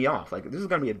pisses me off. Like, this is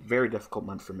gonna be a very difficult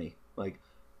month for me. Like,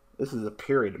 this is a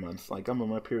period month. Like, I'm on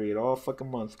my period all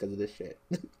fucking months because of this shit.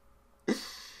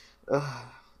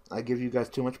 I give you guys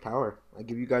too much power. I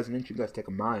give you guys an inch, you guys take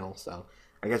a mile. So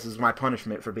I guess this is my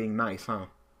punishment for being nice, huh?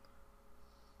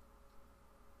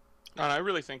 And I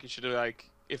really think you should,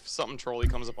 like, if something trolly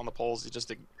comes up on the polls, you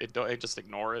just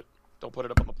ignore it. Don't put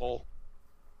it up on the poll.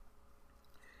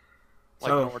 Like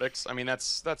So, Nordics. I mean,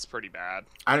 that's pretty bad.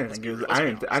 I didn't think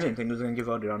it was gonna get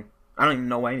voted on. I don't even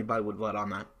know why anybody would vote on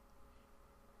that.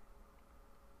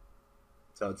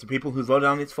 So it's the people who voted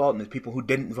on its fault, and the people who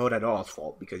didn't vote at all's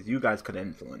fault, because you guys could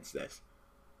influence this.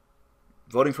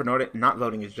 Voting for Nordic, not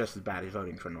voting is just as bad as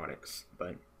voting for Nordics,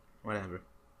 but whatever.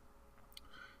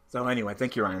 So anyway,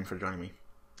 thank you, Ryan, for joining me.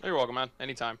 You're welcome, man.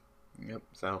 Anytime. Yep.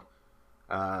 So,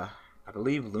 I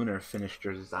believe Lunar finished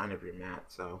your design of your mat,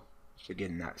 so should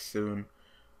get in that soon.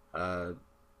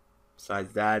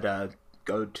 Besides that,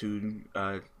 go to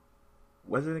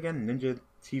what is it again? Ninja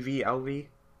TV LV.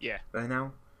 Yeah. Right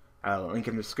now. Link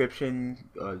in the description.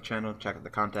 Channel. Check out the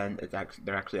content.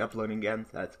 They're actually uploading again,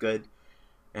 so that's good.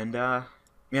 And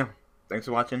yeah. Thanks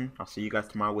for watching. I'll see you guys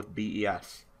tomorrow with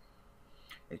B.E.S.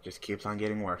 It just keeps on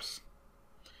getting worse.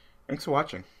 Thanks for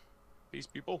watching. Peace,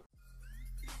 people.